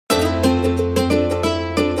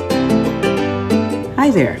Hi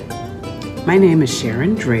there, my name is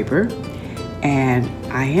Sharon Draper, and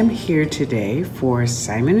I am here today for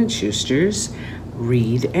Simon & Schuster's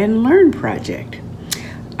Read and Learn project.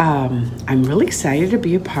 I'm really excited to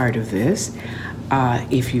be a part of this.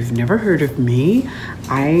 If you've never heard of me,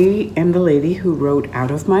 I am the lady who wrote Out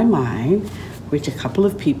of My Mind, which a couple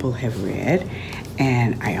of people have read,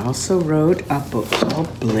 and I also wrote a book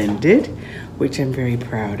called Blended, which I'm very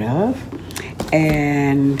proud of,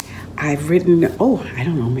 and I've written, I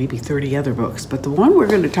don't know, maybe 30 other books, but the one we're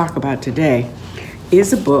going to talk about today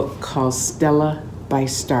is a book called Stella by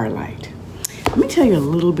Starlight. Let me tell you a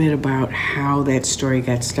little bit about how that story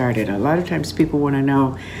got started. A lot of times people want to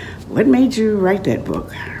know, what made you write that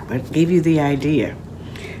book? What gave you the idea?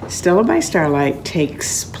 Stella by Starlight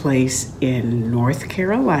takes place in North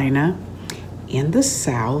Carolina, in the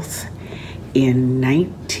South, in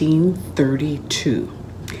 1932.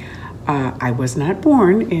 I was not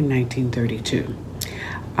born in 1932,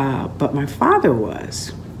 but my father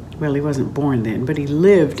was. Well, he wasn't born then, but he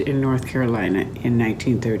lived in North Carolina in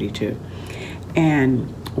 1932. And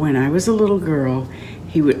when I was a little girl,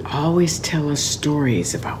 he would always tell us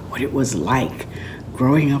stories about what it was like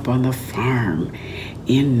growing up on the farm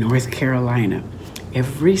in North Carolina.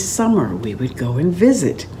 Every summer we would go and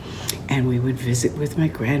visit, and we would visit with my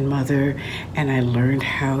grandmother, and I learned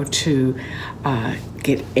how to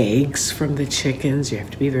get eggs from the chickens. You have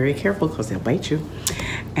to be very careful because they'll bite you.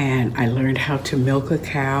 And I learned how to milk a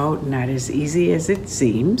cow, not as easy as it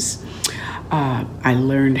seems. I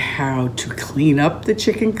learned how to clean up the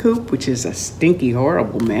chicken coop, which is a stinky,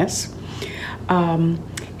 horrible mess. And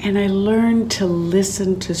I learned to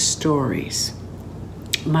listen to stories.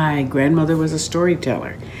 My grandmother was a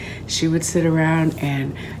storyteller. She would sit around,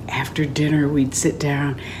 and after dinner we'd sit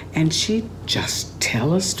down and she'd just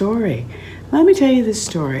tell a story. Let me tell you this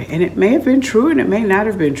story, and it may have been true and it may not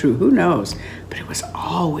have been true, who knows, but it was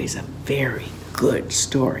always a very good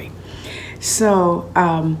story. So,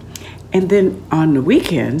 and then on the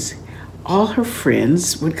weekends, all her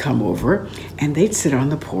friends would come over and they'd sit on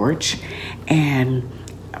the porch, and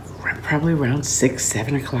probably around 6,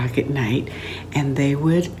 7 o'clock at night, and they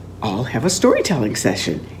would all have a storytelling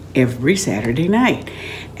session every Saturday night.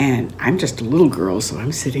 And I'm just a little girl, so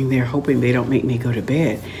I'm sitting there hoping they don't make me go to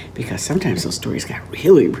bed, because sometimes those stories got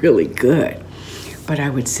really, really good. But I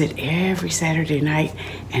would sit every Saturday night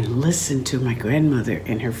and listen to my grandmother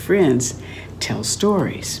and her friends tell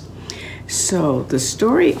stories. So the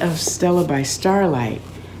story of Stella by Starlight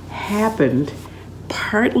happened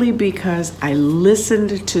partly because I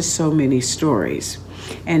listened to so many stories.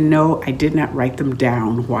 And no, I did not write them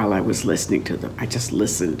down while I was listening to them. I just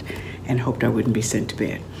listened and hoped I wouldn't be sent to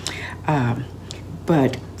bed.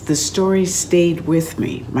 But the stories stayed with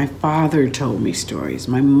me. My father told me stories.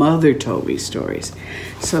 My mother told me stories.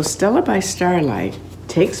 So Stella by Starlight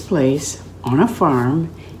takes place on a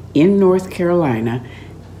farm in North Carolina,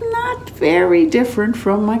 not very different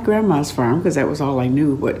from my grandma's farm, because that was all I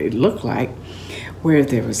knew what it looked like, where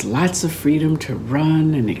there was lots of freedom to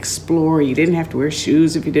run and explore. You didn't have to wear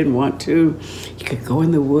shoes if you didn't want to. You could go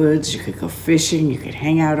in the woods, you could go fishing, you could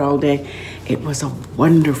hang out all day. It was a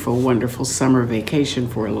wonderful, wonderful summer vacation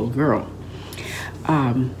for a little girl.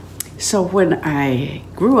 So when I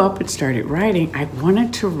grew up and started writing, I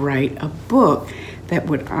wanted to write a book that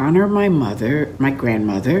would honor my mother, my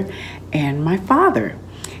grandmother, and my father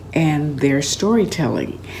and their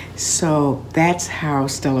storytelling. So that's how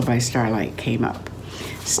Stella by Starlight came up.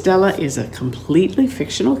 Stella is a completely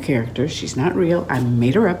fictional character. She's not real. I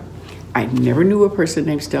made her up. I never knew a person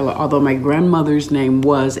named Stella, although my grandmother's name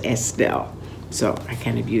was Estelle. So I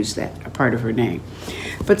kind of used that, a part of her name.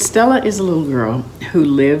 But Stella is a little girl who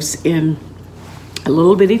lives in a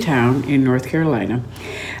little bitty town in North Carolina.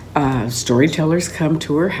 Storytellers come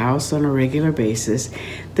to her house on a regular basis.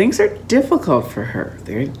 Things are difficult for her.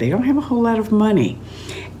 They don't have a whole lot of money,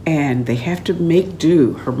 and they have to make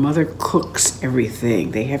do. Her mother cooks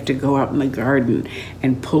everything. They have to go out in the garden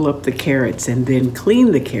and pull up the carrots and then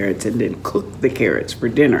clean the carrots and then cook the carrots for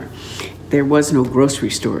dinner. There was no grocery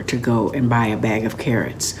store to go and buy a bag of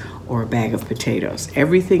carrots or a bag of potatoes.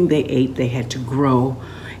 Everything they ate, they had to grow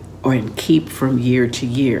and keep from year to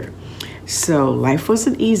year. So life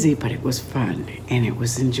wasn't easy, but it was fun and it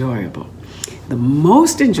was enjoyable. The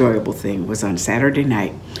most enjoyable thing was on Saturday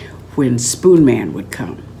night when Spoon Man would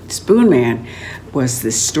come. Spoon Man was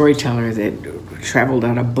this storyteller that traveled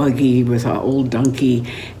on a buggy with an old donkey,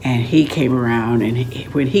 and he came around, and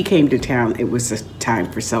when he came to town, it was a time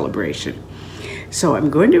for celebration. So I'm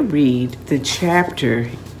going to read the chapter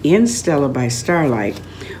in Stella by Starlight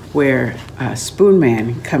where Spoon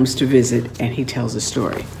Man comes to visit and he tells a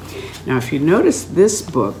story. Now, if you notice this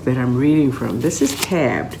book that I'm reading from, this is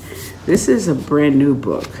tabbed. This is a brand new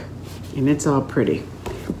book, and it's all pretty.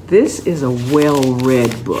 This is a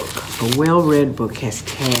well-read book. A well-read book has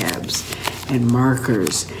tabs and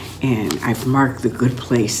markers, and I've marked the good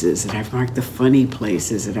places, and I've marked the funny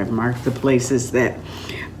places, and I've marked the places that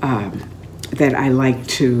that I like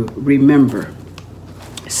to remember.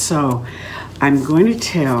 So I'm going to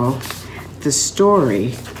tell the story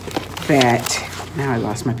that, now I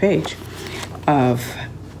lost my page, of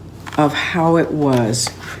how it was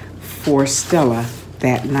for Stella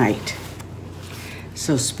that night.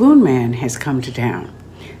 So Spoon Man has come to town.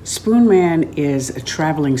 Spoon Man is a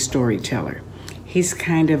traveling storyteller. He's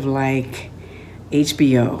kind of like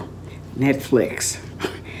HBO, Netflix,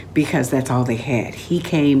 because that's all they had. He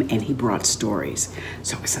came and he brought stories.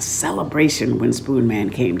 So it was a celebration when Spoon Man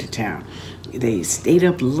came to town. They stayed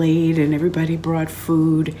up late and everybody brought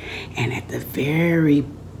food. And at the very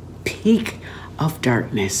peak of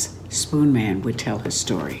darkness, Spoon Man would tell his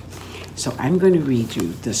story. So I'm going to read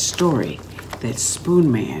you the story that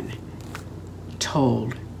Spoon Man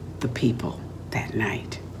told the people that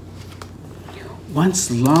night.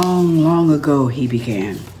 Once long, long ago, he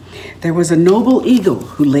began, there was a noble eagle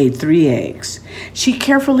who laid 3 eggs. She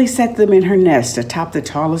carefully set them in her nest atop the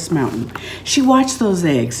tallest mountain. She watched those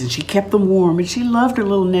eggs and she kept them warm, and she loved her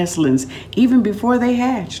little nestlings even before they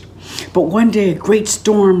hatched. But one day a great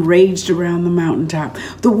storm raged around the mountaintop.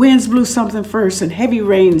 The winds blew something first, and heavy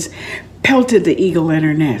rains pelted the eagle and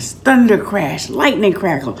her nest. Thunder crashed, lightning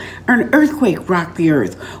crackled, an earthquake rocked the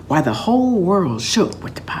earth, while the whole world shook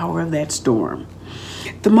with the power of that storm.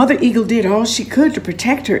 The mother eagle did all she could to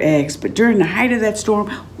protect her eggs, but during the height of that storm,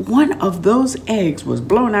 one of those eggs was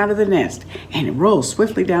blown out of the nest, and it rolled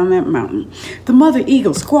swiftly down that mountain. The mother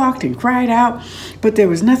eagle squawked and cried out, but there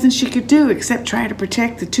was nothing she could do except try to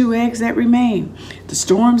protect the 2 eggs that remained. The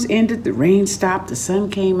storms ended, the rain stopped, the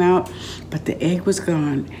sun came out, but the egg was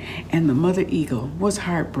gone, and the mother eagle was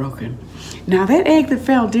heartbroken. Now that egg that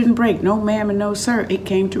fell didn't break, no ma'am and no sir. It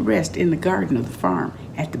came to rest in the garden of the farm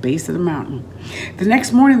at the base of the mountain. The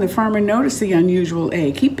next morning, the farmer noticed the unusual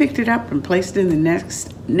egg. He picked it up and placed it in the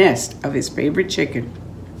next nest of his favorite chicken.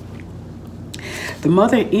 The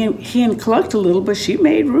mother hen clucked a little, but she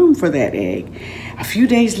made room for that egg. A few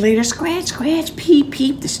days later, scratch, scratch, peep,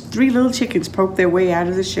 peep, the 3 little chickens poked their way out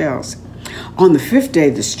of the shells. On the 5th day,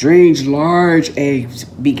 the strange, large eggs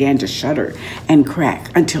began to shudder and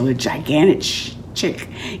crack until a gigantic chick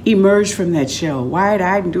emerged from that shell,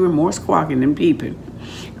 wide-eyed and doing more squawking than peeping.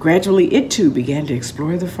 Gradually, it too began to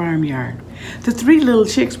explore the farmyard. The 3 little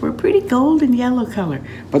chicks were pretty golden yellow color,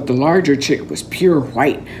 but the larger chick was pure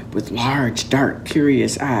white with large, dark,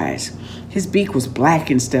 curious eyes. His beak was black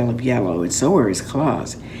instead of yellow, and so were his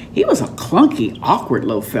claws. He was a clunky, awkward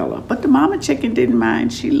little fella, but the mama chicken didn't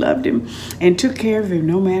mind. She loved him and took care of him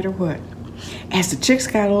no matter what. As the chicks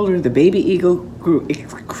got older, the baby eagle grew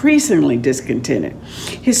increasingly discontented.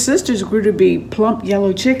 His sisters grew to be plump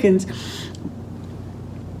yellow chickens,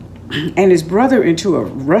 and his brother into a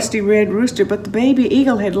rusty red rooster, but the baby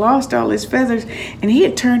eagle had lost all his feathers, and he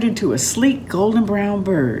had turned into a sleek golden brown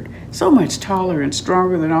bird, so much taller and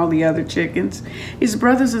stronger than all the other chickens. His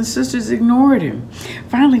brothers and sisters ignored him.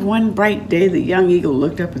 Finally, one bright day, the young eagle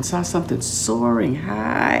looked up and saw something soaring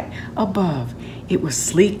high above. It was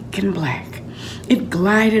sleek and black. It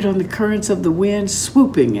glided on the currents of the wind,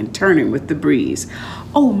 swooping and turning with the breeze.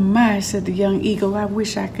 "Oh my," said the young eagle, "I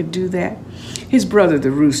wish I could do that." His brother,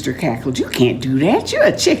 the rooster, cackled, "You can't do that. You're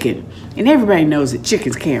a chicken, and everybody knows that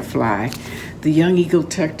chickens can't fly." The young eagle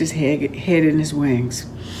tucked his head in his wings.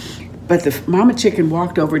 But the mama chicken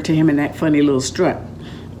walked over to him in that funny little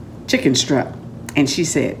chicken strut, and she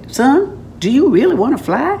said, "Son, do you really want to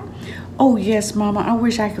fly?" "Oh, yes, Mama, I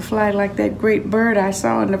wish I could fly like that great bird I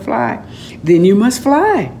saw in the fly." "Then you must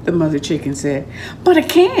fly," the mother chicken said. "But I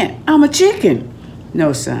can't. I'm a chicken."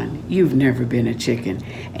 "No, son, you've never been a chicken,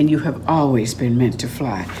 and you have always been meant to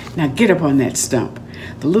fly. Now get up on that stump."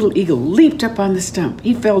 The little eagle leaped up on the stump.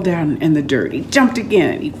 He fell down in the dirt. He jumped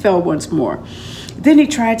again. He fell once more. Then he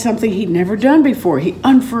tried something he'd never done before. He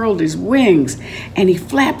unfurled his wings, and he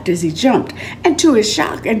flapped as he jumped. And to his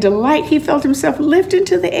shock and delight, he felt himself lift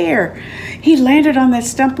into the air. He landed on that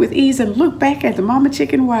stump with ease and looked back at the mama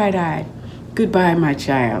chicken wide-eyed. "Goodbye, my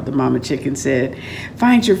child," the mama chicken said.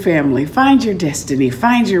 "Find your family, find your destiny,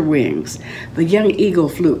 find your wings." The young eagle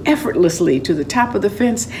flew effortlessly to the top of the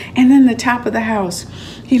fence and then the top of the house.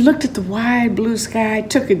 He looked at the wide blue sky,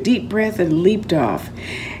 took a deep breath, and leaped off.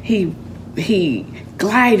 He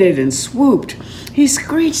glided and swooped. He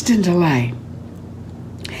screeched in delight.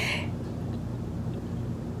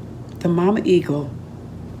 The mama eagle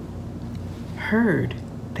heard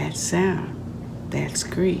that sound, that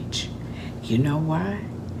screech. You know why?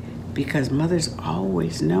 Because mothers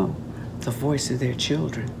always know the voice of their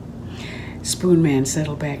children. Spoonman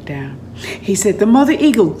settled back down. He said the mother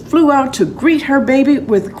eagle flew out to greet her baby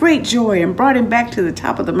with great joy and brought him back to the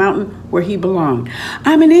top of the mountain where he belonged.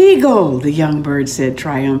 "I'm an eagle," the young bird said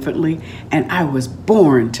triumphantly, "and I was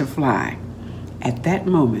born to fly." At that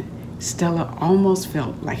moment, Stella almost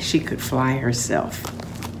felt like she could fly herself.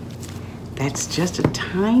 That's just a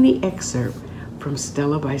tiny excerpt from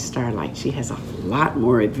Stella by Starlight. She has a lot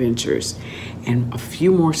more adventures and a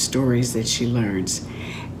few more stories that she learns.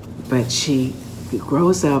 But she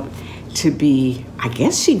grows up to be, I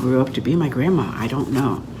guess she grew up to be my grandma, I don't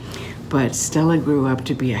know. But Stella grew up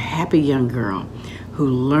to be a happy young girl who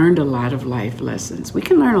learned a lot of life lessons. We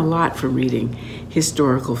can learn a lot from reading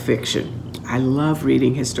historical fiction. I love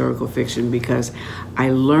reading historical fiction because I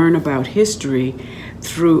learn about history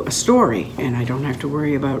through a story, and I don't have to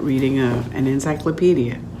worry about reading an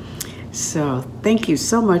encyclopedia. So thank you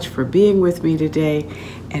so much for being with me today,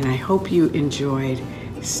 and I hope you enjoyed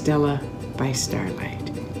Stella by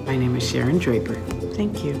Starlight. My name is Sharon Draper.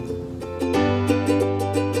 Thank you.